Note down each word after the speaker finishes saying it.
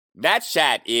Nats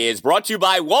Chat is brought to you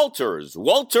by Walters.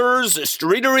 Walters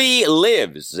Streetery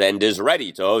lives and is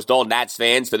ready to host all Nats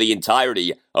fans for the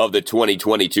entirety of the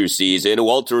 2022 season.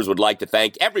 Walters would like to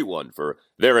thank everyone for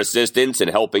their assistance in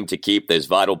helping to keep this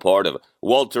vital part of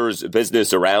Walters'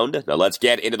 business around. Now let's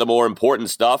get into the more important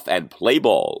stuff and play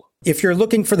ball. If you're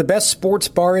looking for the best sports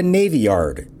bar in Navy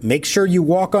Yard, make sure you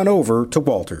walk on over to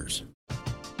Walters.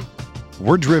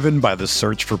 We're driven by the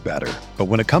search for better. But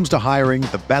when it comes to hiring,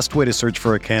 the best way to search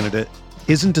for a candidate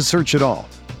isn't to search at all.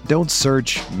 Don't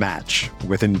search, match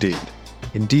with Indeed.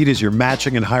 Indeed is your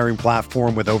matching and hiring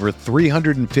platform with over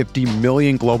 350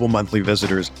 million global monthly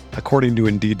visitors, according to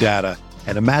Indeed data,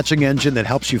 and a matching engine that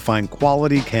helps you find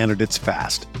quality candidates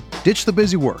fast. Ditch the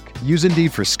busy work. Use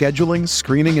Indeed for scheduling,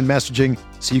 screening, and messaging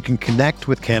so you can connect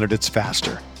with candidates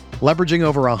faster. Leveraging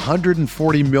over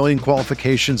 140 million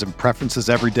qualifications and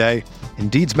preferences every day,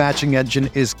 Indeed's matching engine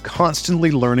is constantly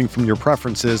learning from your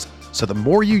preferences, so the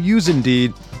more you use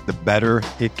Indeed, the better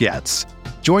it gets.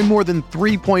 Join more than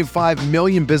 3.5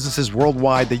 million businesses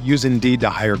worldwide that use Indeed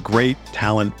to hire great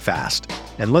talent fast.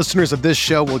 And listeners of this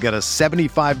show will get a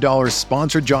 $75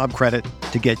 sponsored job credit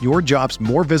to get your jobs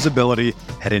more visibility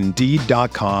at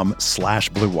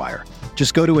Indeed.com/Blue Wire.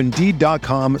 Just go to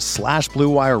Indeed.com/Blue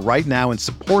Wire right now and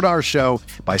support our show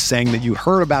by saying that you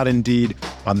heard about Indeed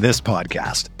on this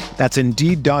podcast. That's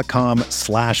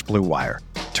Indeed.com/Blue Wire.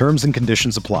 Terms and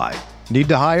conditions apply. Need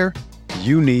to hire?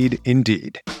 You need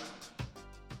Indeed.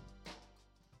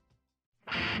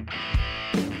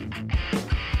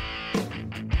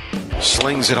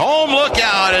 Slings it home, look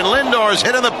out, and Lindor's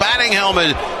hitting the batting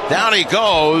helmet. Down he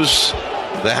goes.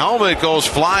 The helmet goes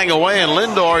flying away, and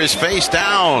Lindor is face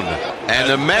down. And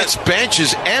the Mets bench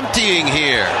is emptying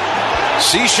here.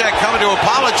 Cishek coming to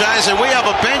apologize, and we have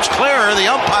a bench clearer. The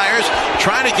umpires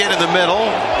trying to get in the middle.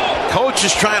 Coach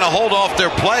is trying to hold off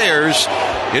their players.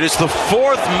 It is the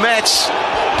fourth Mets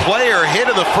player hit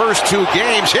in the first two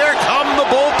games. Here come the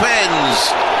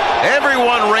bullpens.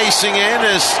 Everyone racing in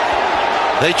as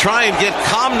they try and get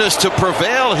calmness to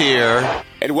prevail here.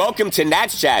 And welcome to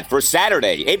Nats Chat for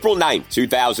Saturday, April 9th,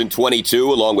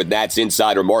 2022, along with Nats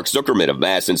insider Mark Zuckerman of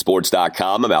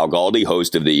MASNsports.com. I'm Al Galdi,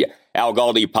 host of the Al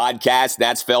Galdi podcast.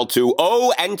 Nats fell to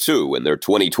 0-2 in their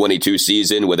 2022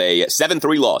 season with a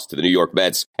 7-3 loss to the New York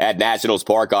Mets at Nationals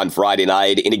Park on Friday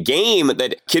night in a game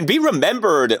that can be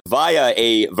remembered via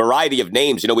a variety of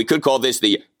names. You know, we could call this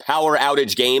the power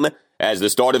outage game, as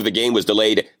the start of the game was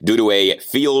delayed due to a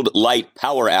field light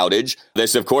power outage.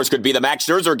 This, of course, could be the Max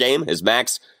Scherzer game, as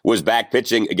Max was back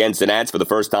pitching against the Nats for the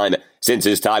first time since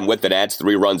his time with the Nats.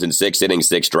 3 runs in 6 innings,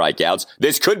 6 strikeouts.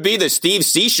 This could be the Steve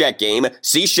Cishek game.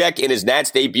 Cishek, in his Nats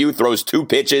debut, throws 2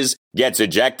 pitches, gets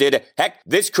ejected. Heck,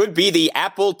 this could be the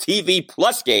Apple TV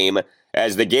Plus game,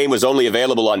 as the game was only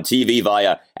available on TV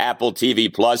via Apple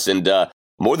TV Plus, and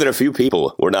more than a few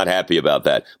people were not happy about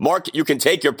that. Mark, you can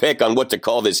take your pick on what to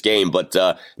call this game, but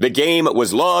the game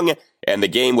was long, and the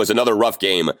game was another rough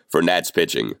game for Nats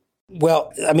pitching.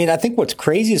 Well, I mean, I think what's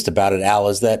craziest about it, Al,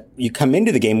 is that you come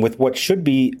into the game with what should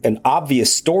be an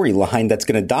obvious storyline that's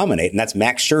going to dominate, and that's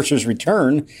Max Scherzer's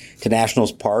return to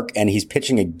Nationals Park, and he's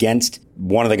pitching against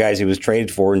one of the guys he was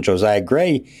traded for in Josiah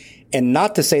Gray. And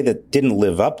not to say that didn't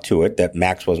live up to it, that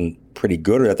Max wasn't pretty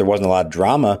good or that there wasn't a lot of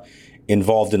drama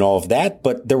involved in all of that,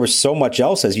 but there was so much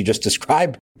else, as you just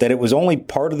described, that it was only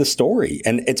part of the story.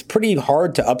 And it's pretty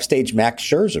hard to upstage Max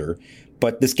Scherzer,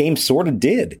 but this game sort of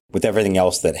did with everything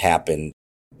else that happened.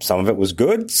 Some of it was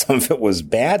good, some of it was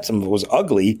bad, some of it was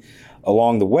ugly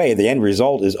along the way. The end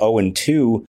result is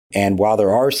 0-2. And while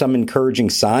there are some encouraging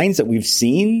signs that we've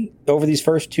seen over these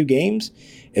first 2 games,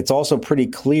 it's also pretty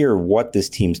clear what this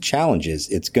team's challenge is.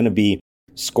 It's going to be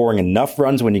scoring enough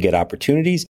runs when you get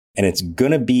opportunities, and it's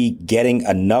going to be getting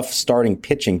enough starting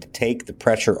pitching to take the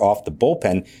pressure off the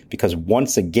bullpen, because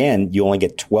once again, you only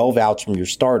get 12 outs from your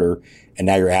starter, and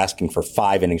now you're asking for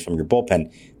 5 innings from your bullpen.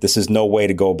 This is no way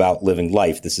to go about living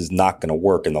life. This is not going to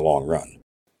work in the long run.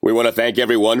 We want to thank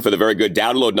everyone for the very good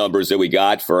download numbers that we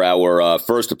got for our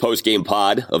first post-game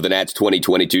pod of the Nats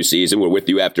 2022 season. We're with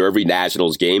you after every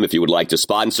Nationals game. If you would like to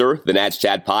sponsor the Nats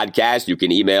Chat podcast, you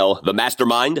can email the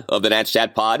mastermind of the Nats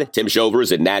Chat pod, Tim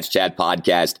Shovers, at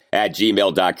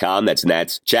natschatpodcast@gmail.com. That's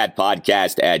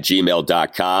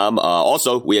natschatpodcast@gmail.com.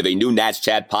 Also, we have a new Nats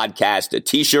Chat podcast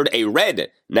t-shirt, a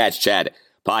red Nats Chat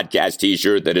podcast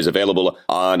t-shirt that is available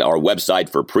on our website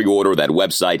for pre-order. That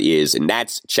website is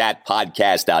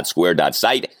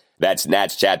natschatpodcast.square.site. That's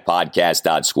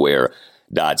natschatpodcast.square.site.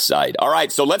 site. All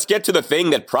right, so let's get to the thing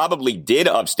that probably did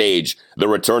upstage the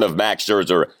return of Max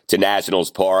Scherzer to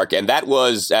Nationals Park, and that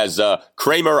was, as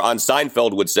Kramer on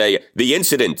Seinfeld would say, the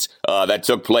incident that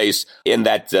took place in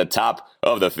that top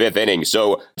of the fifth inning.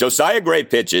 So Josiah Gray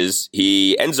pitches.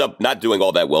 He ends up not doing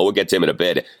all that well. We'll get to him in a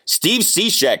bit. Steve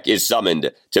Cishek is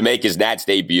summoned to make his Nats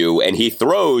debut, and he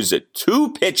throws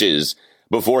 2 pitches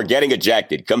before getting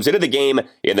ejected. Comes into the game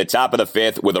in the top of the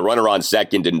fifth with a runner on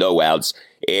second and no outs.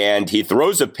 And he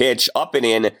throws a pitch up and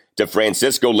in to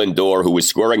Francisco Lindor, who was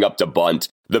squaring up to bunt.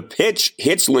 The pitch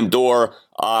hits Lindor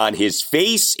on his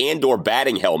face and or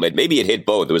batting helmet. Maybe it hit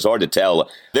both. It was hard to tell.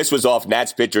 This was off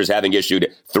Nats pitchers having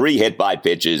issued 3 hit-by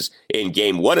pitches in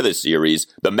game 1 of the series.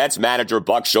 The Mets manager,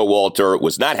 Buck Showalter,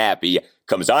 was not happy.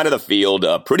 Comes onto the field,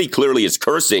 pretty clearly is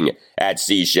cursing at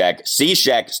Cishek.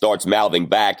 Cishek starts mouthing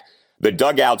back. The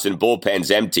dugouts and bullpens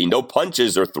empty. No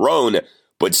punches are thrown.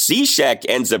 But Cishek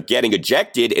ends up getting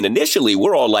ejected, and initially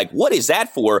we're all like, what is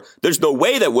that for? There's no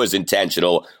way that was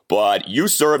intentional. But you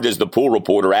served as the pool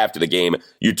reporter after the game.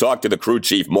 You talked to the crew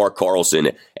chief, Mark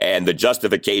Carlson, and the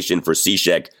justification for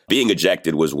Cishek being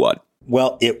ejected was what?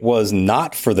 Well, it was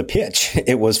not for the pitch.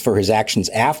 It was for his actions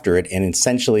after it, and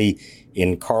essentially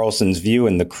in Carlson's view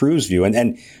and the crew's view.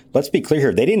 And let's be clear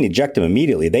here, they didn't eject him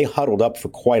immediately. They huddled up for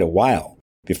quite a while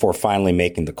before finally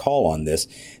making the call on this.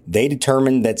 They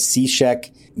determined that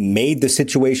Cishek made the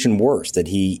situation worse, that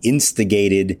he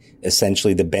instigated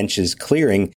essentially the bench's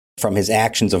clearing from his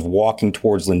actions of walking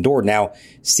towards Lindor. Now,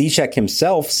 Cishek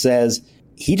himself says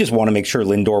he just wanted to make sure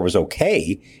Lindor was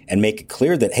okay and make it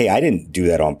clear that, hey, I didn't do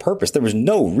that on purpose. There was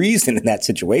no reason in that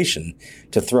situation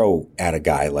to throw at a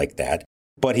guy like that.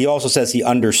 But he also says he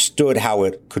understood how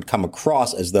it could come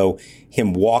across as though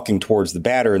him walking towards the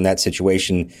batter in that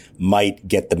situation might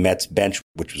get the Mets bench,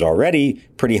 which was already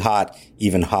pretty hot,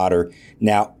 even hotter.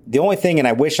 Now, the only thing, and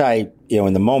I wish in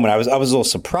the moment, I was a little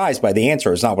surprised by the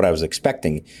answer. It's not what I was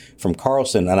expecting from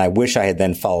Carlson. And I wish I had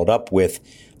then followed up with,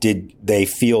 did they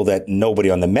feel that nobody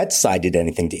on the Mets side did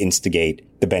anything to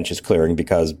instigate the bench's clearing?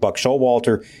 Because Buck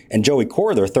Showalter and Joey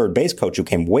Cora, their third base coach, who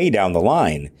came way down the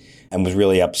line and was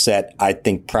really upset, I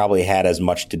think probably had as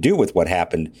much to do with what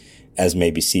happened as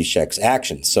maybe Cishek's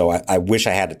actions. So I wish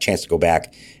I had a chance to go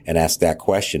back and ask that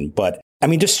question. But, I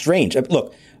mean, just strange.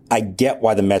 Look, I get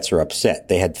why the Mets are upset.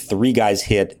 They had 3 guys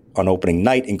hit on opening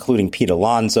night, including Pete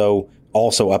Alonso,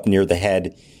 also up near the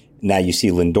head. Now you see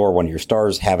Lindor, one of your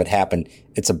stars, have it happen.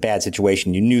 It's a bad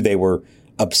situation. You knew they were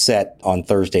upset on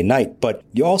Thursday night, but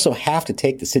you also have to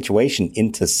take the situation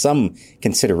into some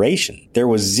consideration. There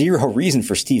was zero reason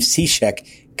for Steve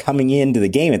Cishek coming into the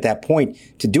game at that point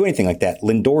to do anything like that.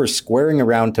 Lindor is squaring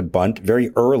around to bunt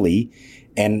very early,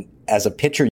 and as a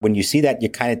pitcher, when you see that, you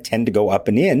kind of tend to go up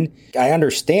and in. I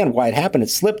understand why it happened. It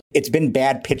slipped. It's been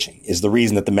bad pitching is the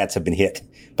reason that the Mets have been hit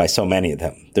by so many of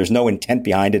them. There's no intent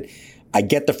behind it. I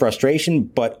get the frustration,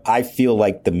 but I feel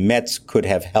like the Mets could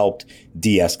have helped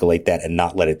de-escalate that and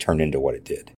not let it turn into what it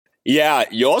did. Yeah,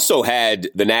 you also had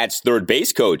the Nats third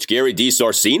base coach, Gary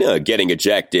DiSarcina, getting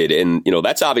ejected. And,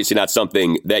 that's obviously not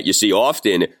something that you see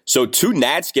often. So 2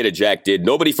 Nats get ejected.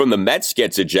 Nobody from the Mets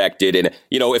gets ejected. And,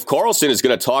 if Carlson is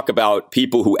going to talk about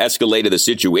people who escalated the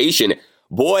situation,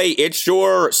 boy, it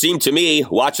sure seemed to me,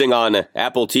 watching on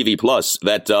Apple TV Plus,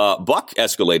 that Buck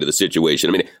escalated the situation.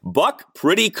 I mean, Buck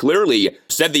pretty clearly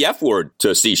said the F word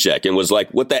to Cishek and was like,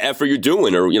 what the F are you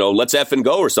doing? Or, let's F and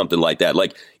go or something like that.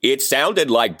 Like, it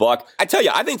sounded like Buck. I tell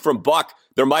you, I think from Buck,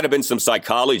 there might have been some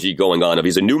psychology going on. If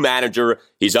he's a new manager,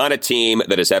 he's on a team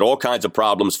that has had all kinds of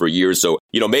problems for years. So,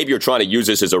 maybe you're trying to use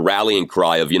this as a rallying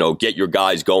cry of, get your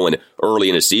guys going early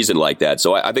in a season like that.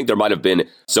 So I think there might have been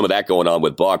some of that going on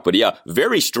with Buck. But yeah,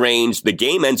 very strange. The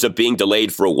game ends up being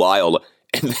delayed for a while.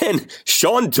 And then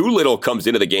Sean Doolittle comes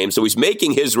into the game. So he's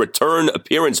making his return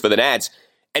appearance for the Nats.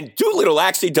 And Doolittle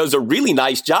actually does a really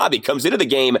nice job. He comes into the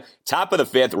game, top of the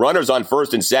fifth, runners on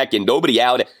first and second, nobody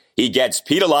out. He gets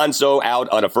Pete Alonso out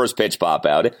on a first pitch pop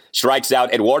out, strikes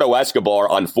out Eduardo Escobar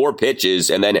on 4 pitches,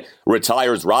 and then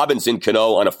retires Robinson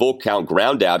Cano on a full count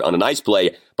ground out on a nice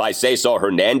play by Cesar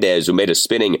Hernandez, who made a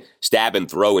spinning stab and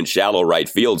throw in shallow right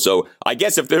field. So I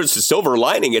guess if there's a silver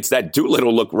lining, it's that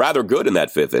Doolittle looked rather good in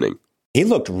that 5th inning. He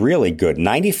looked really good.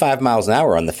 95 miles an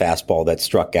hour on the fastball that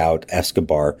struck out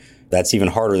Escobar. That's even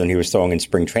harder than he was throwing in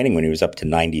spring training when he was up to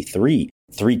 93.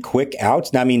 3 quick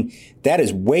outs. Now, I mean, that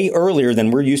is way earlier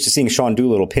than we're used to seeing Sean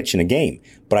Doolittle pitch in a game.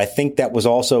 But I think that was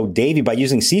also Davey by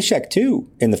using Cishek,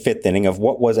 too, in the 5th inning of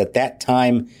what was at that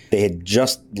time. They had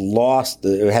just lost.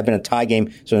 It had been a tie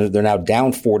game. So they're now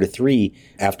down 4-3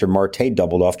 after Marte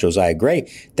doubled off Josiah Gray.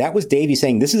 That was Davey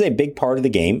saying, this is a big part of the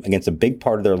game against a big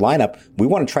part of their lineup. We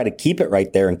want to try to keep it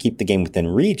right there and keep the game within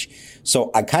reach.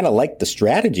 So I kind of like the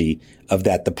strategy of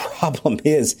that. The problem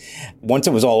is, once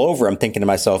it was all over, I'm thinking to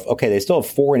myself, okay, they still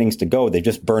have 4 innings to go. They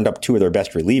just burned up 2 of their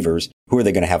best relievers. Who are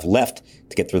they going to have left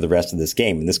to get through the rest of this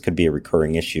game? And this could be a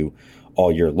recurring issue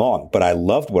all year long. But I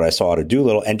loved what I saw out of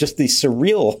Doolittle and just the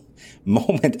surreal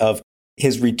moment of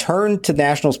his return to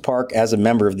Nationals Park as a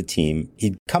member of the team.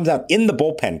 He comes out in the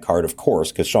bullpen card, of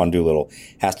course, because Sean Doolittle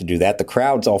has to do that. The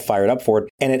crowd's all fired up for it.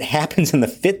 And it happens in the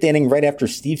 5th inning right after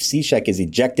Steve Cishek is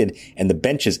ejected and the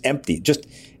bench is empty. Just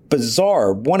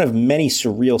bizarre. One of many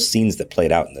surreal scenes that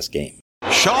played out in this game.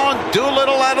 Sean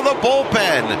Doolittle out of the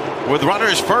bullpen with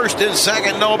runners first and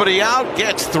second, nobody out,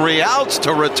 gets 3 outs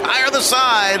to retire the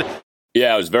side.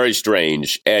 Yeah, it was very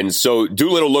strange. And so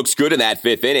Doolittle looks good in that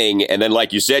 5th inning. And then,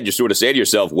 like you said, you sort of say to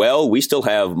yourself, well, we still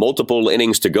have multiple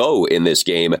innings to go in this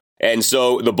game. And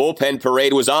so the bullpen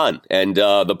parade was on. And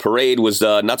the parade was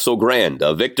not so grand.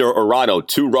 Victor Arano,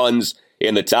 2 runs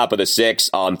in the top of the 6th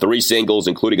on 3 singles,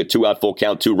 including a 2-out full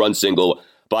count, 2-run single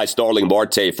by Starling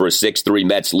Marte for a 6-3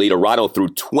 Mets lead. Arano threw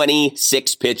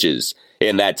 26 pitches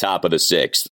in that top of the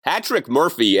 6th. Patrick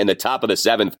Murphy in the top of the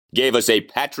 7th gave us a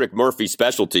Patrick Murphy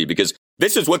specialty because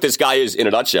this is what this guy is in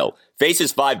a nutshell.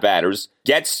 Faces 5 batters,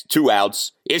 gets 2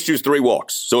 outs, issues 3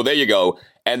 walks. So there you go.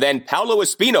 And then Paolo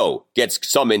Espino gets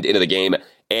summoned into the game.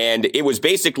 And it was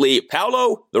basically,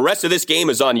 Paolo, the rest of this game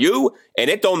is on you, and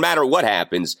it don't matter what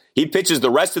happens. He pitches the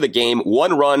rest of the game,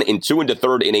 1 run in 2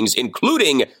 1/3 innings,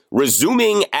 including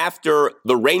resuming after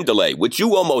the rain delay, which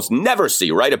you almost never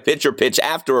see, right? A pitcher pitch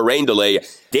after a rain delay.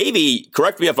 Davey,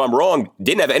 correct me if I'm wrong,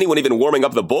 didn't have anyone even warming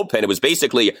up the bullpen. It was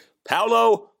basically,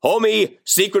 Paolo, homie,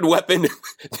 secret weapon,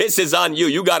 this is on you.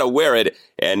 You got to wear it.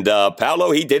 And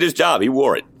Paolo, he did his job. He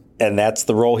wore it. And that's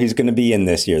the role he's going to be in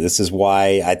this year. This is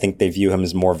why I think they view him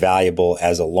as more valuable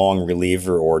as a long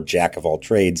reliever or jack of all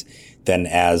trades than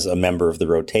as a member of the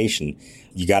rotation.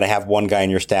 You got to have one guy in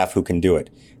your staff who can do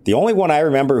it. The only one I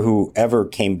remember who ever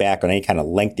came back on any kind of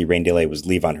lengthy rain delay was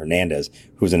Livan Hernandez,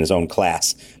 who's in his own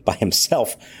class by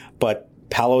himself. But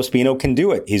Paolo Espino can do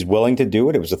it. He's willing to do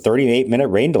it. It was a 38-minute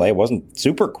rain delay. It wasn't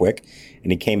super quick.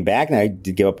 And he came back. Now he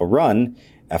did give up a run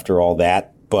after all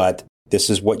that. But this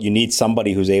is what you need,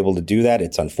 somebody who's able to do that.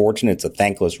 It's unfortunate. It's a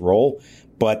thankless role.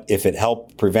 But if it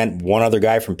helped prevent one other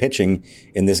guy from pitching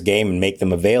in this game and make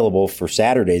them available for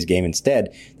Saturday's game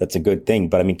instead, that's a good thing.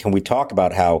 But I mean, can we talk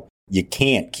about how you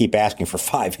can't keep asking for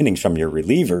 5 innings from your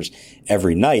relievers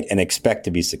every night and expect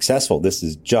to be successful? This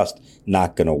is just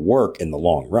not going to work in the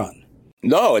long run.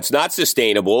 No, it's not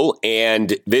sustainable,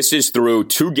 and this is through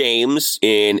 2 games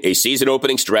in a season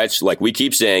opening stretch, like we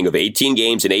keep saying, of 18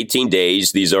 games in 18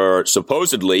 days. These are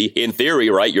supposedly, in theory,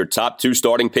 right, your top 2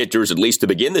 starting pitchers, at least to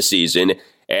begin the season,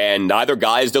 and neither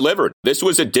guy has delivered. This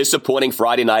was a disappointing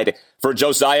Friday night for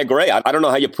Josiah Gray. I don't know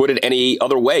how you put it any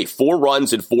other way. 4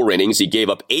 runs in 4 innings. He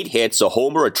gave up 8 hits, a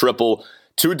homer, a triple,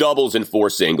 2 doubles, and 4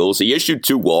 singles. He issued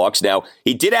 2 walks. Now,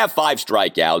 he did have 5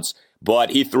 strikeouts, but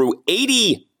he threw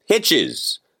 80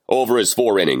 pitches over his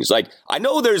 4 innings. Like, I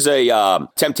know there's a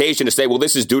temptation to say, well,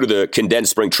 this is due to the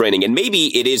condensed spring training, and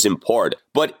maybe it is in part,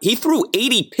 but he threw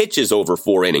 80 pitches over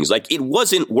 4 innings. Like, it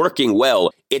wasn't working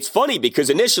well. It's funny because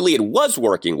initially it was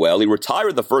working well. He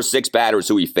retired the first 6 batters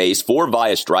who he faced, 4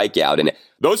 via strikeout, and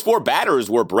those 4 batters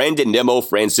were Brandon Nimmo,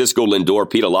 Francisco Lindor,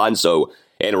 Pete Alonso,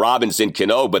 and Robinson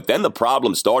Cano. But then the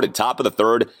problem started. Top of the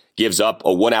 3rd, gives up a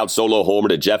 1-out solo homer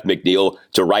to Jeff McNeil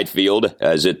to right field,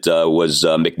 as it was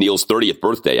McNeil's 30th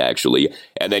birthday, actually.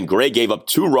 And then Gray gave up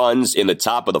 2 runs in the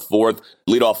top of the 4th,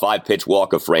 leadoff 5-pitch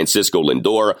walk of Francisco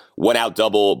Lindor, 1-out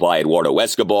double by Eduardo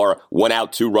Escobar,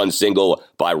 1-out 2-run single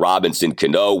by Robinson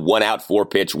Cano, 1-out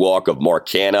 4-pitch walk of Mark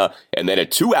Canha, and then a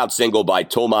 2-out single by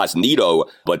Tomas Nido.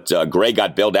 But Gray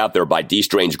got bailed out there by D.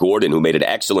 Strange Gordon, who made an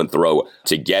excellent throw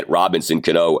to get Robinson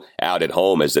Cano out at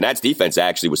home, as the Nats defense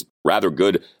actually was rather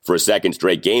good for a second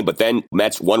straight game. But then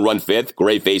Mets 1-run 5th.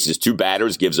 Gray faces 2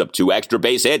 batters, gives up 2 extra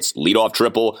base hits, leadoff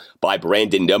triple by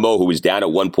Brandon Nimmo, who was down at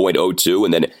 1.02,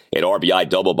 and then an RBI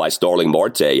double by Starling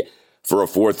Marte for a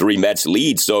 4-3 Mets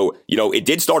lead. So, you know, it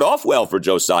did start off well for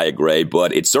Josiah Gray,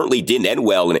 but it certainly didn't end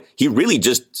well, and he really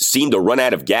just seemed to run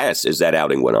out of gas as that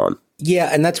outing went on.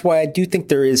 Yeah, and that's why I do think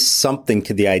there is something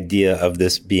to the idea of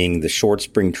this being the short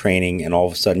spring training, and all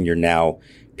of a sudden you're now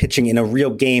pitching in a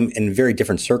real game in very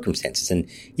different circumstances. And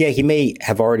yeah, he may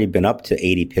have already been up to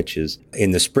 80 pitches in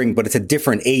the spring, but it's a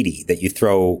different 80 that you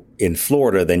throw in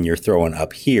Florida than you're throwing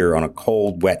up here on a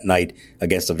cold, wet night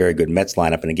against a very good Mets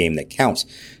lineup in a game that counts.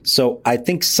 So I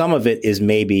think some of it is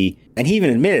maybe, and he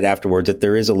even admitted afterwards that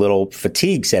there is a little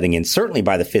fatigue setting in, certainly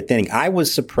by the fifth inning. I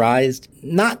was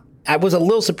a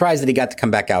little surprised that he got to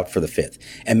come back out for the fifth.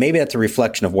 And maybe that's a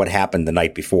reflection of what happened the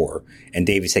night before. And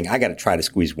Davey saying, I got to try to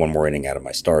squeeze one more inning out of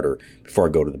my starter before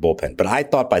I go to the bullpen. But I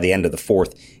thought by the end of the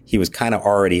fourth, he was kind of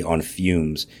already on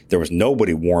fumes. There was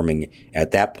nobody warming at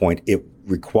that point. It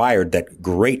required that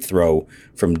great throw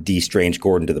from D. Strange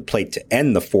Gordon to the plate to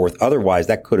end the fourth. Otherwise,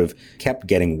 that could have kept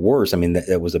getting worse. I mean,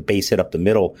 that was a base hit up the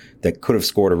middle that could have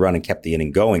scored a run and kept the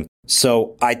inning going.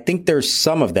 So I think there's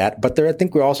some of that. But I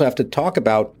think we also have to talk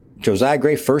about Josiah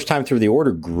Gray, first time through the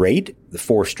order, great. The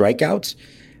 4 strikeouts.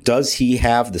 Does he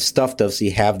have the stuff? Does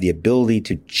he have the ability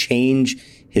to change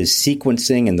his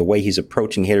sequencing and the way he's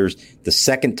approaching hitters the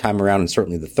second time around and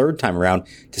certainly the third time around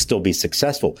to still be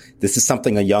successful? This is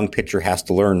something a young pitcher has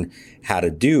to learn how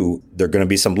to do. There are going to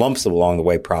be some lumps along the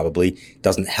way probably. It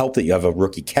doesn't help that you have a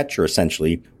rookie catcher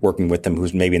essentially working with them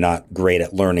who's maybe not great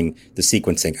at learning the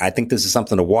sequencing. I think this is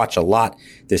something to watch a lot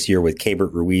this year with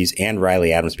Keibert Ruiz and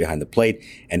Riley Adams behind the plate.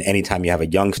 And anytime you have a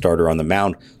young starter on the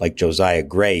mound like Josiah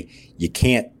Gray, you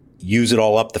can't use it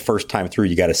all up the first time through.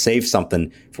 You got to save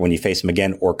something for when you face him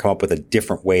again or come up with a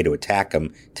different way to attack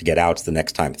him to get outs the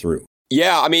next time through.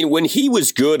 Yeah, I mean, when he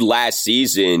was good last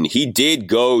season, he did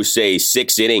go, say,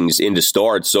 6 innings into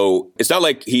start. So it's not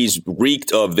like he's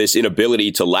reeked of this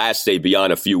inability to last, say,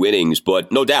 beyond a few innings.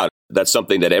 But no doubt, that's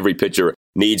something that every pitcher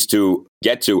needs to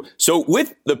get to. So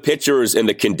with the pitchers and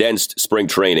the condensed spring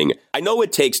training, I know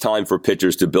it takes time for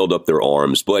pitchers to build up their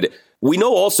arms, but we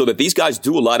know also that these guys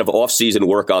do a lot of off-season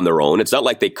work on their own. It's not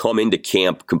like they come into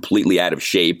camp completely out of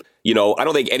shape. You know, I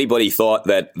don't think anybody thought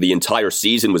that the entire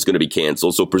season was going to be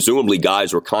canceled. So presumably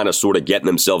guys were kind of sort of getting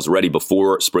themselves ready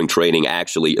before spring training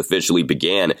actually officially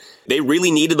began. They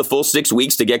really needed the full 6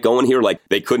 weeks to get going here. Like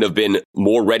they couldn't have been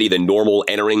more ready than normal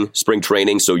entering spring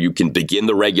training so you can begin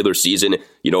the regular season,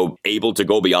 you know, able to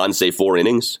go beyond, say, 4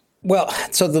 innings. Well,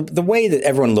 so the way that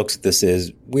everyone looks at this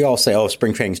is we all say, oh,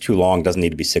 spring training's too long, doesn't need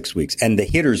to be 6 weeks. And the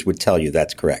hitters would tell you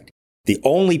that's correct. The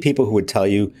only people who would tell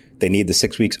you they need the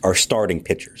 6 weeks are starting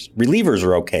pitchers. Relievers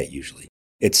are okay usually.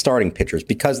 It's starting pitchers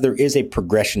because there is a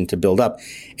progression to build up.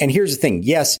 And here's the thing.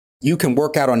 Yes, you can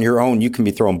work out on your own. You can be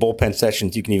throwing bullpen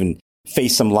sessions. You can even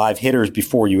face some live hitters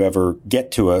before you ever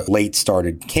get to a late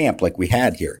started camp like we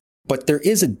had here. But there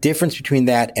is a difference between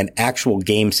that and actual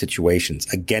game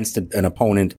situations against an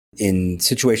opponent in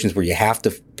situations where you have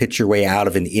to pitch your way out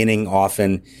of an inning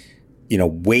often, you know,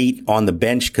 wait on the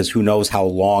bench because who knows how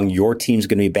long your team's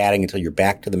going to be batting until you're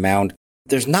back to the mound.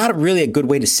 There's not really a good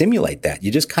way to simulate that.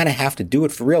 You just kind of have to do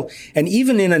it for real. And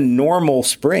even in a normal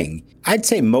spring, I'd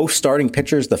say most starting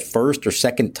pitchers, the first or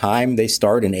second time they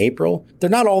start in April, they're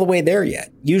not all the way there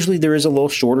yet. Usually there is a little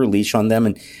shorter leash on them.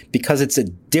 And because it's a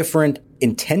different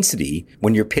intensity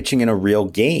when you're pitching in a real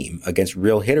game against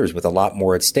real hitters with a lot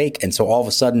more at stake. And so all of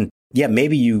a sudden, yeah,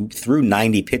 maybe you threw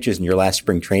 90 pitches in your last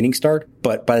spring training start,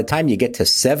 but by the time you get to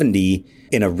 70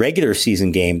 in a regular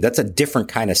season game, that's a different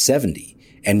kind of 70.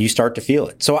 And you start to feel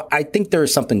it. So I think there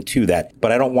is something to that,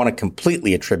 but I don't want to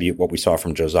completely attribute what we saw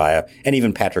from Josiah and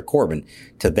even Patrick Corbin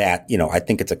to that. You know, I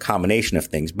think it's a combination of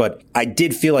things, but I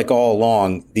did feel like all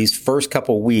along these first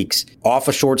couple weeks off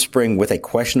a short spring with a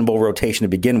questionable rotation to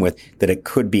begin with, that it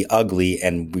could be ugly.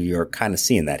 And we are kind of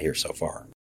seeing that here so far.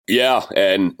 Yeah,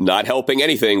 and not helping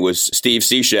anything was Steve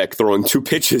Cishek throwing 2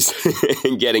 pitches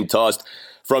and getting tossed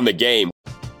from the game.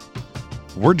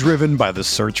 We're driven by the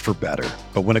search for better.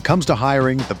 But when it comes to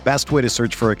hiring, the best way to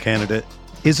search for a candidate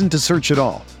isn't to search at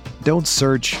all. Don't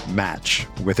search, match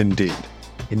with Indeed.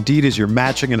 Indeed is your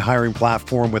matching and hiring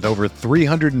platform with over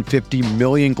 350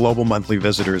 million global monthly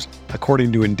visitors,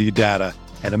 according to Indeed data,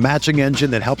 and a matching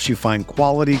engine that helps you find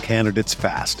quality candidates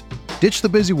fast. Ditch the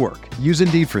busy work. Use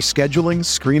Indeed for scheduling,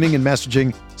 screening, and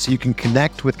messaging so you can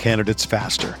connect with candidates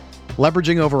faster.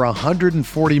 Leveraging over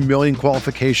 140 million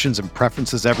qualifications and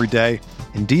preferences every day,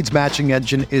 Indeed's matching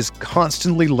engine is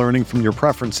constantly learning from your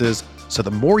preferences, so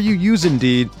the more you use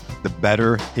Indeed, the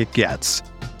better it gets.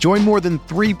 Join more than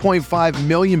 3.5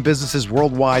 million businesses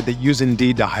worldwide that use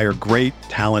Indeed to hire great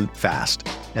talent fast.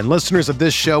 And listeners of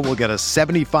this show will get a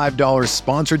 $75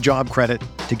 sponsored job credit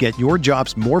to get your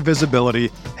jobs more visibility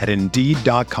at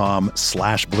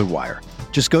Indeed.com/Blue Wire.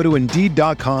 Just go to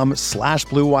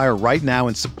Indeed.com/Blue Wire right now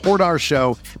and support our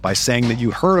show by saying that you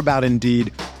heard about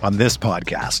Indeed on this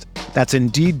podcast. That's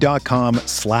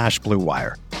Indeed.com/Blue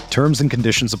Wire. Terms and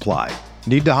conditions apply.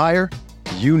 Need to hire?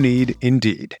 you need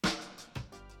Indeed.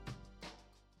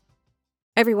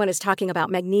 Everyone is talking about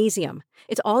magnesium.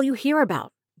 It's all you hear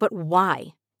about. But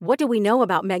why? What do we know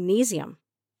about magnesium?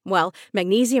 Well,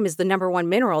 magnesium is the number one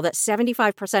mineral that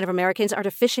 75% of Americans are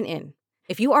deficient in.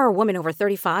 If you are a woman over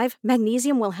 35,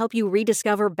 magnesium will help you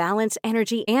rediscover balance,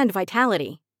 energy, and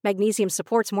vitality. Magnesium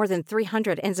supports more than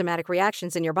 300 enzymatic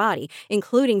reactions in your body,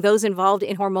 including those involved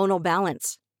in hormonal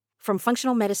balance. From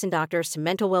functional medicine doctors to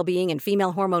mental well-being and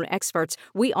female hormone experts,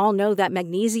 we all know that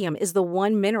magnesium is the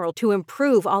one mineral to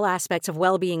improve all aspects of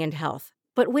well-being and health.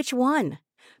 But which one?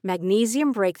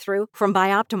 Magnesium Breakthrough from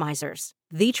Bioptimizers,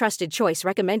 the trusted choice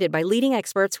recommended by leading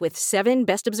experts with 7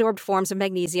 best-absorbed forms of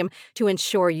magnesium to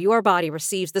ensure your body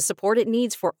receives the support it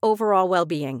needs for overall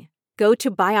well-being. Go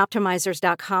to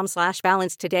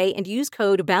bioptimizers.com/balance today and use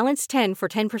code BALANCE10 for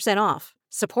 10% off.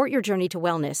 Support your journey to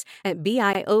wellness at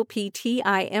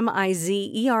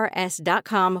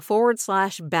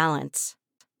bioptimizers.com/balance.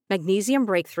 Magnesium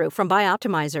Breakthrough from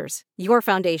Bioptimizers, your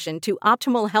foundation to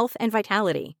optimal health and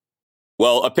vitality.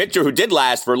 Well, a pitcher who did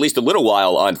last for at least a little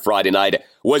while on Friday night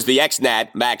was the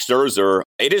ex-Nat, Max Scherzer.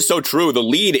 It is so true. The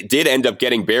lead did end up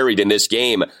getting buried in this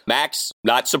game. Max,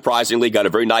 not surprisingly, got a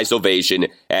very nice ovation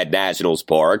at Nationals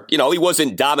Park. You know, he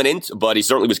wasn't dominant, but he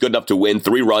certainly was good enough to win.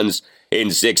 3 runs in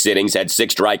 6 innings, had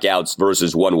 6 strikeouts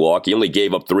versus 1 walk. He only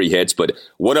gave up 3 hits, but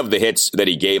one of the hits that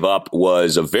he gave up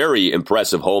was a very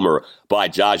impressive homer by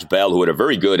Josh Bell, who had a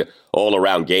very good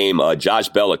all-around game. Josh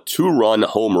Bell, a 2-run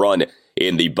home run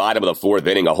in the bottom of the 4th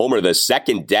inning, a homer to the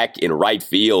second deck in right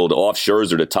field off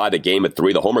Scherzer to tie the game at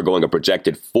 3. The homer going a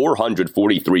projected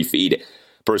 443 feet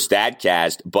per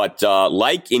StatCast. But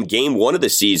like in Game 1 of the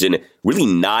season, really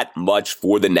not much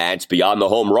for the Nats beyond the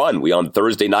home run. We on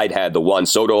Thursday night had the Juan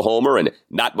Soto homer and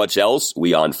not much else.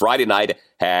 We on Friday night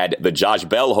had the Josh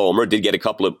Bell homer. Did get a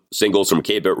couple of singles from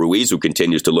Keibert Ruiz, who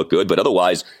continues to look good. But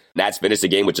otherwise, Nats finished the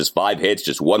game with just 5 hits,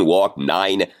 just 1 walk,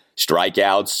 9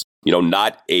 strikeouts. You know,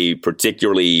 not a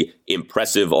particularly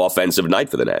impressive offensive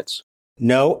night for the Nats.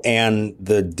 No, and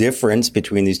the difference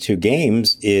between these two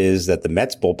games is that the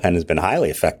Mets bullpen has been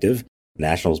highly effective. The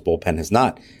Nationals bullpen has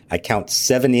not. I count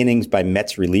 7 innings by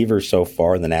Mets relievers so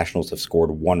far, and the Nationals have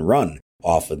scored 1 run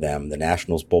off of them. The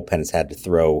Nationals bullpen has had to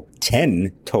throw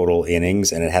 10 total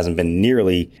innings, and it hasn't been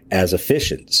nearly as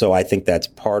efficient. So I think that's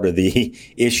part of the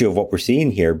issue of what we're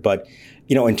seeing here. But,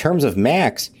 you know, in terms of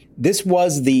Max, this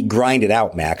was the grinded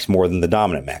out Max more than the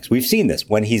dominant Max. We've seen this.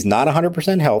 When he's not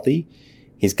 100% healthy,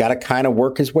 he's got to kind of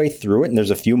work his way through it. And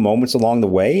there's a few moments along the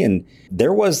way. And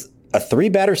there was a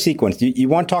 3-batter sequence. You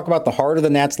want to talk about the heart of the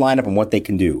Nats lineup and what they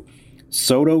can do.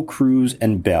 Soto, Cruz,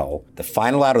 and Bell, the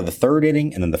final out of the 3rd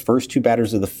inning, and then the first 2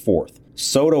 batters of the 4th.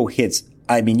 Soto hits,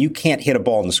 I mean, you can't hit a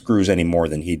ball in the screws any more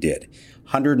than he did.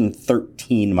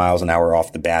 113 miles an hour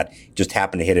off the bat. Just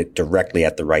happened to hit it directly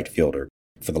at the right fielder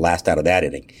for the last out of that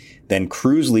inning. Then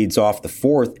Cruz leads off the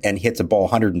 4th and hits a ball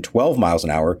 112 miles an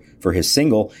hour for his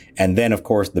single. And then, of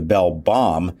course, the Bell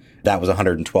bomb, that was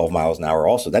 112 miles an hour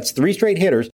also. That's 3 straight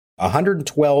hitters,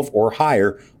 112 or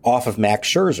higher off of Max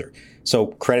Scherzer. So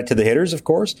credit to the hitters, of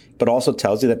course, but also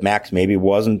tells you that Max maybe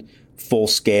wasn't full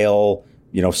scale,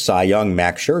 Cy Young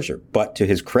Max Scherzer. But to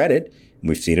his credit, and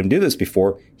we've seen him do this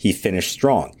before, he finished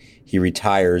strong. He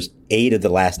retires 8 of the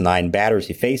last 9 batters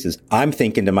he faces. I'm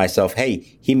thinking to myself,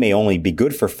 hey, he may only be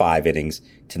good for 5 innings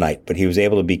tonight, but he was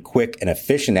able to be quick and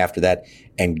efficient after that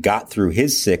and got through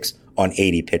his 6 on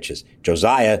 80 pitches.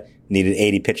 Josiah needed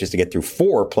 80 pitches to get through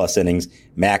 4+ innings.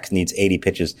 Max needs 80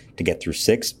 pitches to get through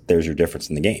 6. There's your difference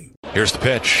in the game. Here's the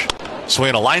pitch.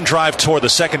 Swinging a line drive toward the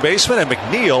second baseman, and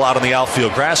McNeil out on the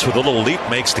outfield grass with a little leap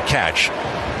makes the catch.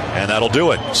 And that'll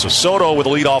do it. So Soto with a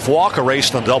leadoff walk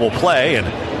erased on double play, and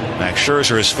Max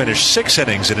Scherzer has finished 6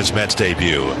 innings in his Mets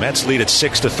debut. Mets lead at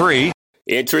 6-3.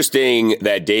 Interesting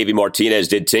that Davey Martinez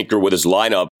did tinker with his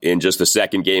lineup in just the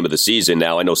second game of the season.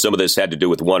 Now, I know some of this had to do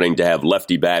with wanting to have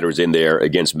lefty batters in there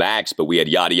against Max, but we had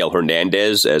Yadiel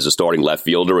Hernandez as a starting left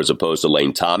fielder as opposed to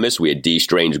Lane Thomas. We had D.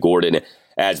 Strange Gordon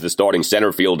as the starting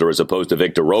center fielder as opposed to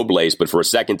Victor Robles. But for a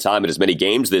second time in as many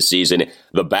games this season,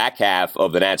 the back half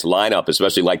of the Nats lineup,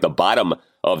 especially like the bottom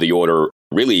of the order,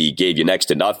 really gave you next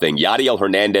to nothing. Yadiel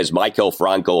Hernandez, Michael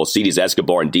Franco, Alcides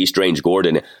Escobar, and D. Strange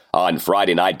Gordon on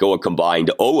Friday night go a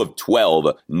combined 0 of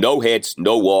 12. No hits,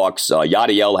 no walks.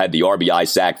 Yadiel had the RBI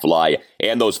sac fly,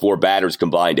 and those 4 batters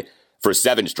combined for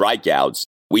 7 strikeouts.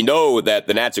 We know that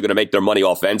the Nats are going to make their money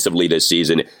offensively this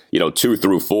season, 2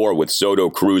 through 4 with Soto,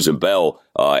 Cruz, and Bell.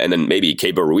 And then maybe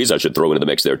Keibert Ruiz I should throw into the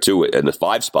mix there, too, in the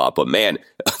 5 spot. But, man,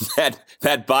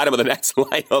 that bottom of the Nats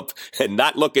lineup and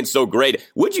not looking so great.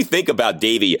 What'd you think about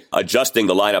Davey adjusting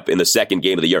the lineup in the second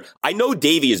game of the year? I know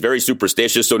Davey is very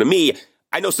superstitious, so to me,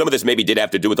 I know some of this maybe did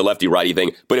have to do with the lefty-righty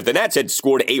thing, but if the Nats had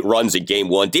scored 8 runs in game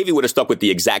 1, Davey would have stuck with the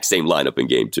exact same lineup in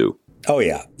game 2. Oh,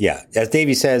 yeah. Yeah. As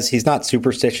Davey says, he's not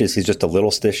superstitious. He's just a little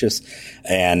stitious.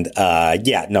 And,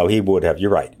 he would have.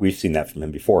 You're right. We've seen that from him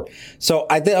before. So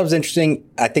I think that was interesting.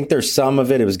 I think there's some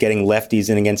of it. It was getting lefties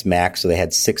in against Max. So they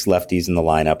had 6 lefties in the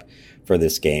lineup for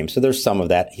this game. So there's some of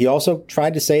that. He also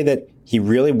tried to say that he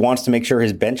really wants to make sure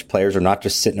his bench players are not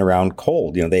just sitting around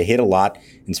cold. You know, they hit a lot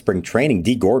in spring training.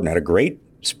 D. Gordon had a great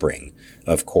spring,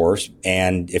 of course.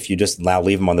 And if you just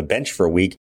leave him on the bench for a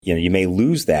week, you know, you may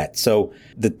lose that. So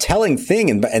the telling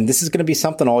thing, and this is going to be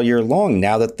something all year long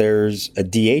now that there's a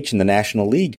DH in the National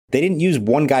League, they didn't use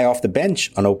one guy off the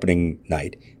bench on opening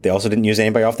night. They also didn't use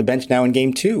anybody off the bench now in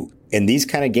game 2. In these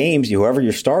kind of games, whoever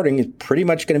you're starting is pretty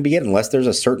much going to be it unless there's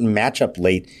a certain matchup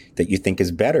late that you think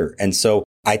is better. And so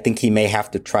I think he may have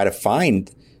to try to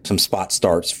find some spot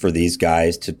starts for these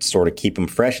guys to sort of keep them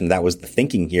fresh. And that was the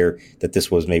thinking here, that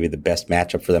this was maybe the best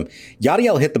matchup for them.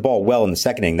 Yadiel hit the ball well in the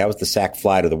second inning. That was the sac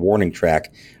fly to the warning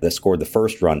track that scored the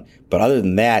first run. But other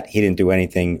than that, he didn't do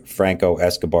anything. Franco,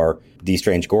 Escobar, D.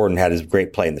 Strange Gordon had his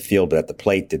great play in the field, but at the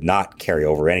plate did not carry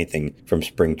over anything from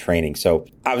spring training. So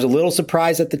I was a little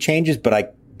surprised at the changes, but I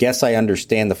guess I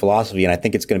understand the philosophy, and I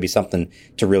think it's going to be something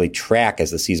to really track as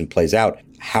the season plays out.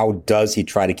 How does he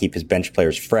try to keep his bench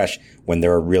players fresh when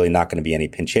there are really not going to be any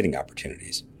pinch hitting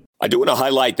opportunities? I do want to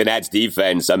highlight the Nats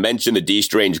defense. I mentioned the D.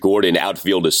 Strange Gordon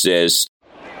outfield assist.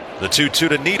 The 2-2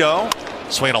 to Nito.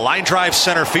 Swinging a line drive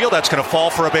center field. That's going to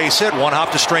fall for a base hit. One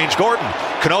hop to Strange Gordon.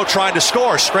 Cano trying to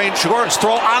score. Strange Gordon's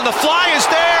throw on the fly is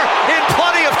there in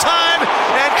plenty of time.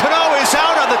 And Cano is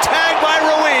out on the tag by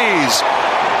Ruiz.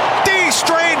 D.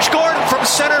 Strange Gordon from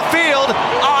center field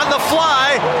on the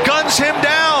fly. Guns him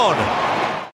down.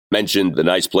 Mentioned the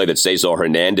nice play that Cesar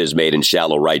Hernandez made in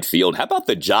shallow right field. How about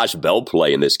the Josh Bell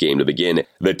play in this game to begin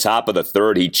the top of the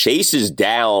third? He chases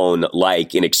down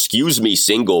like an excuse me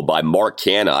single by Mark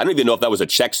Canha. I don't even know if that was a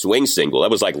check swing single. That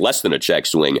was like less than a check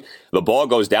swing. The ball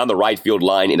goes down the right field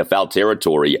line into foul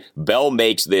territory. Bell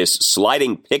makes this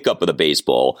sliding pickup of the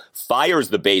baseball,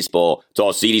 fires the baseball to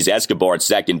Alcides Escobar at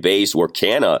second base where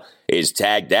Canha is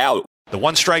tagged out. The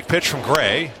one-strike pitch from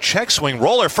Gray. Check swing,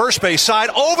 roller, first base side,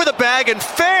 over the bag and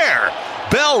fair.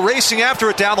 Bell racing after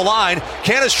it down the line.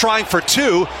 Canha's trying for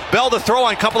 2. Bell the throw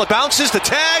on, couple of bounces. The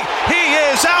tag. He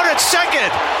is out at second.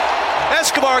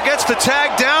 Escobar gets the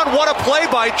tag down. What a play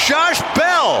by Josh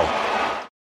Bell.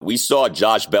 We saw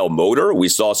Josh Bell motor. We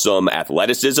saw some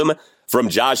athleticism from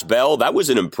Josh Bell. That was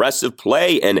an impressive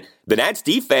play. And the Nats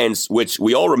defense, which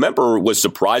we all remember was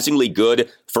surprisingly good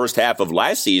first half of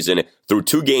last season, through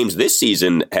 2 games this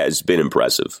season has been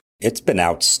impressive. It's been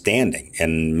outstanding,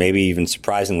 and maybe even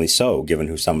surprisingly so, given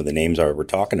who some of the names are we're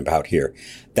talking about here.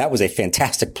 That was a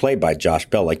fantastic play by Josh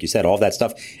Bell, like you said, all that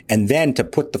stuff. And then to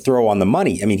put the throw on the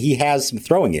money, I mean, he has some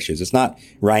throwing issues. It's not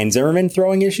Ryan Zimmerman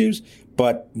throwing issues,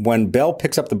 but when Bell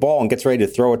picks up the ball and gets ready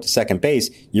to throw it to second base,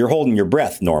 you're holding your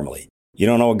breath normally. You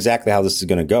don't know exactly how this is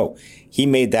going to go. He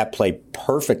made that play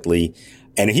perfectly,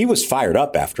 and he was fired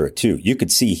up after it, too. You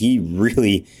could see he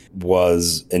really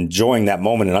was enjoying that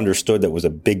moment and understood that was a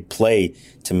big play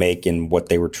to make in what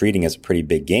they were treating as a pretty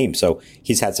big game. So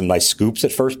he's had some nice scoops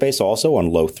at first base also on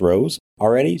low throws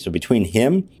already. So between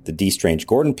him, the D. Strange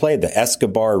Gordon play, the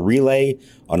Escobar relay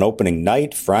on opening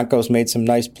night, Franco's made some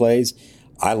nice plays.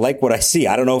 I like what I see.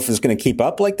 I don't know if it's going to keep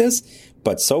up like this,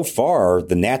 but so far,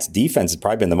 the Nats defense has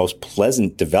probably been the most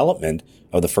pleasant development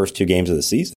of the first 2 games of the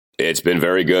season. It's been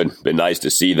very good. Been nice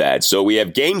to see that. So we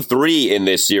have game 3 in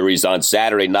this series on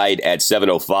Saturday night at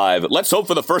 7:05. Let's hope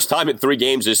for the first time in 3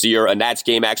 games this year, a Nats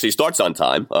game actually starts on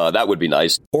time. That would be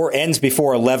nice. Or ends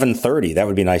before 11:30. That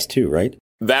would be nice too, right?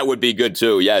 That would be good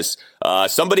too, yes.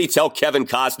 Somebody tell Kevin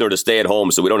Costner to stay at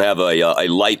home so we don't have a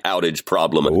light outage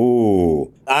problem.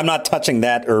 Ooh, I'm not touching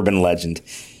that urban legend.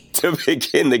 To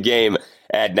begin the game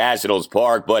at Nationals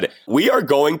Park, but we are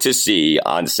going to see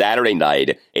on Saturday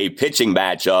night a pitching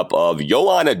matchup of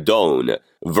Yoan Adon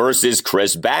versus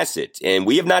Chris Bassitt. And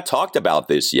we have not talked about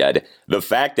this yet. The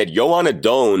fact that Yoan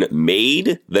Adon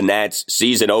made the Nats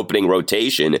season opening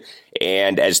rotation,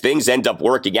 and as things end up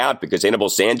working out because Anibal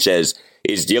Sanchez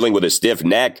is dealing with a stiff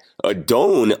neck,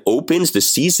 Adon opens the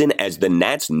season as the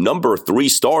Nats' number 3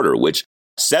 starter, which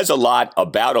says a lot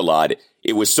about a lot.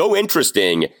 It was so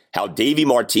interesting how Davey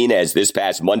Martinez this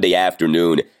past Monday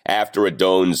afternoon, after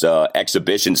Adon's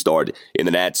exhibition start in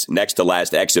the Nats' next to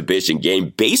last exhibition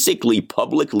game, basically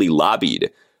publicly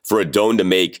lobbied for Adon to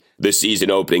make the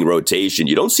season opening rotation.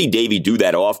 You don't see Davey do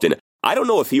that often. I don't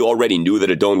know if he already knew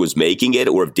that Adon was making it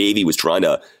or if Davey was trying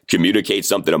to communicate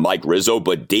something to Mike Rizzo,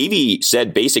 but Davey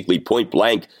said basically point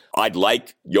blank, I'd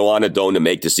like Yoan Adon to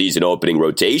make the season opening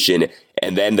rotation.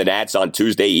 And then the Nats on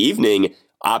Tuesday evening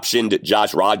optioned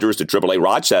Josh Rogers to AAA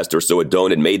Rochester, so Adon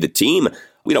had made the team.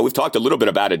 We've talked a little bit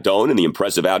about Adon and the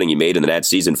impressive outing he made in the Nats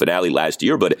season finale last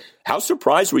year, but how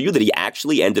surprised were you that he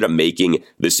actually ended up making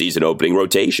the season opening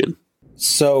rotation?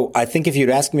 So I think if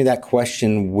you'd asked me that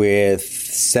question with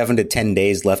 7 to 10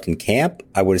 days left in camp,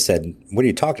 I would have said, what are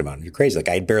you talking about? You're crazy. Like,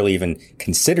 I had barely even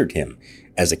considered him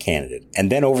as a candidate.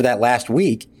 And then over that last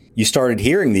week, you started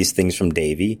hearing these things from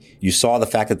Davey. You saw the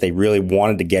fact that they really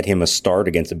wanted to get him a start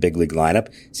against a big league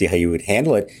lineup, see how you would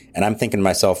handle it. And I'm thinking to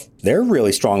myself, they're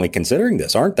really strongly considering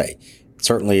this, aren't they?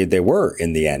 Certainly they were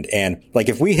in the end. And like,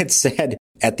 if we had said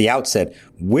at the outset,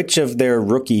 which of their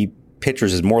rookie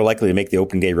pitchers is more likely to make the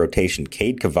opening day rotation,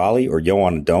 Cade Cavalli or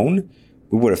Yoan Adon,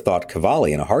 we would have thought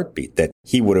Cavalli in a heartbeat, that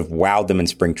he would have wowed them in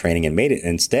spring training and made it.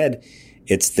 And instead,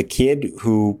 it's the kid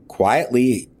who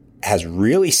quietly has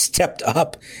really stepped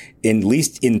up, at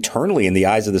least internally in the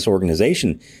eyes of this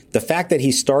organization. The fact that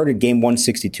he started game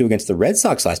 162 against the Red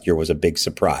Sox last year was a big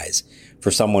surprise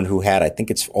for someone who had, I think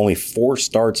it's only 4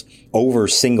 starts over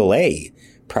single A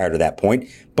prior to that point.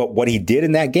 But what he did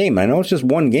in that game, I know it's just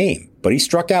one game, but he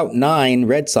struck out 9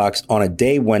 Red Sox on a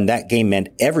day when that game meant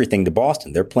everything to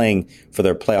Boston. They're playing for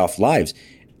their playoff lives,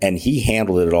 and he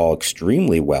handled it all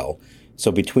extremely well. So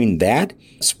between that,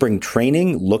 spring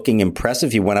training looking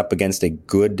impressive, he went up against a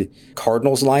good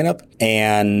Cardinals lineup.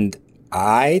 And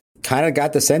I kind of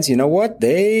got the sense, you know what?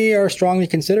 They are strongly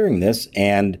considering this.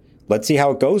 And let's see how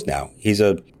it goes now. He's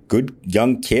a good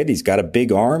young kid. He's got a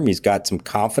big arm. He's got some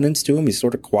confidence to him. He's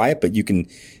sort of quiet, but you can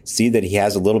see that he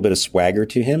has a little bit of swagger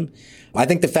to him. I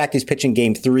think the fact he's pitching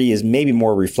game 3 is maybe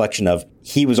more a reflection of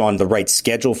he was on the right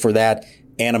schedule for that.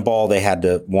 Anibal, they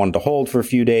wanted to hold for a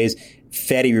few days.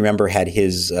 Fetty, remember, had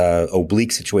his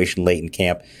oblique situation late in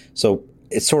camp. So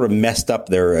it sort of messed up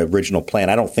their original plan.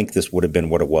 I don't think this would have been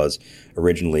what it was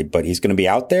originally, but he's going to be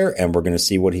out there, and we're going to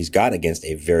see what he's got against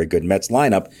a very good Mets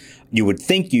lineup. You would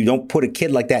think you don't put a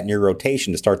kid like that in your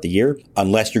rotation to start the year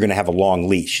unless you're going to have a long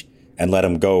leash and let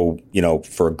him go,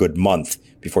 for a good month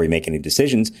before you make any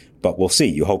decisions. But we'll see.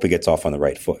 You hope he gets off on the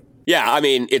right foot. Yeah, I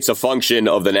mean, it's a function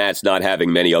of the Nats not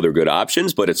having many other good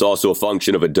options, but it's also a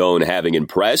function of Adon having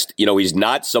impressed. He's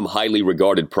not some highly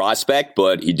regarded prospect,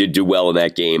 but he did do well in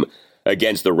that game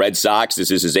against the Red Sox. This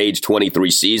is his age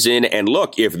 23 season. And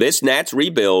look, if this Nats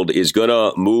rebuild is going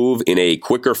to move in a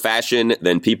quicker fashion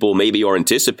than people maybe are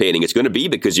anticipating, it's going to be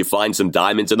because you find some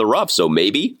diamonds in the rough. So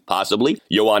maybe, possibly,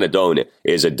 Yoan Adon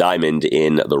is a diamond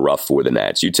in the rough for the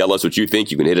Nats. You tell us what you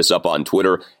think. You can hit us up on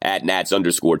Twitter at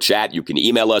Nats_chat. You can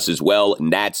email us as well,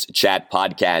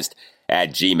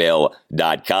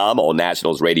 natschatpodcast@gmail.com. All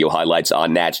Nationals radio highlights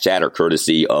on Nats Chat are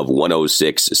courtesy of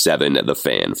 106.7 The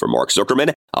Fan. For Mark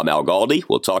Zuckerman, I'm Al Galdi.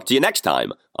 We'll talk to you next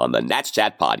time on the Nats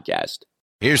Chat Podcast.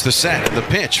 Here's the set, the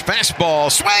pitch, fastball,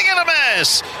 swing and a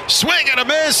miss! Swing and a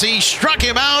miss! He struck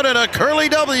him out, and a curly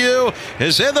W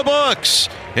is in the books.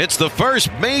 It's the first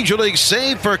Major League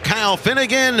save for Kyle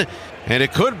Finnegan, and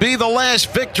it could be the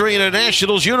last victory in a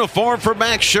Nationals uniform for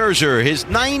Max Scherzer, his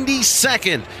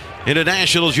 92nd in a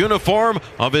Nationals uniform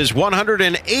of his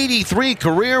 183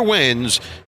 career wins.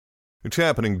 It's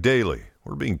happening daily.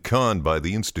 We're being conned by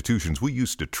the institutions we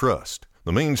used to trust.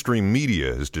 The mainstream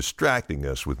media is distracting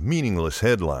us with meaningless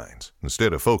headlines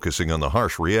instead of focusing on the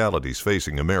harsh realities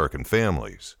facing American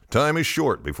families. Time is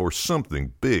short before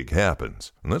something big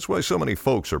happens, and that's why so many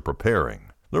folks are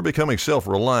preparing. They're becoming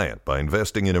self-reliant by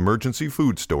investing in emergency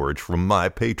food storage from My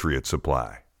Patriot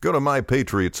Supply. Go to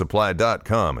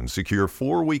MyPatriotSupply.com and secure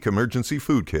 4-week emergency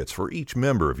food kits for each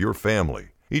member of your family.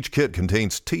 Each kit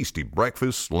contains tasty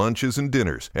breakfasts, lunches, and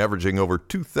dinners, averaging over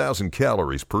 2,000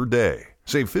 calories per day.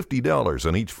 Save $50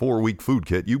 on each 4-week food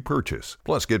kit you purchase.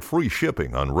 Plus, get free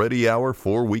shipping on Ready Hour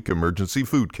 4-week emergency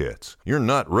food kits. You're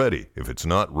not ready if it's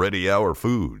not Ready Hour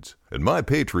Foods. At My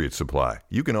Patriot Supply,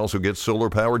 you can also get solar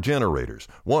power generators,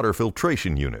 water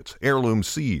filtration units, heirloom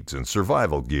seeds, and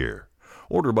survival gear.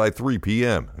 Order by 3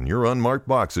 p.m. and your unmarked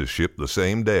boxes ship the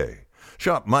same day.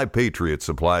 Shop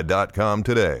MyPatriotSupply.com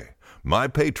today.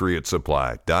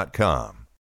 MyPatriotSupply.com.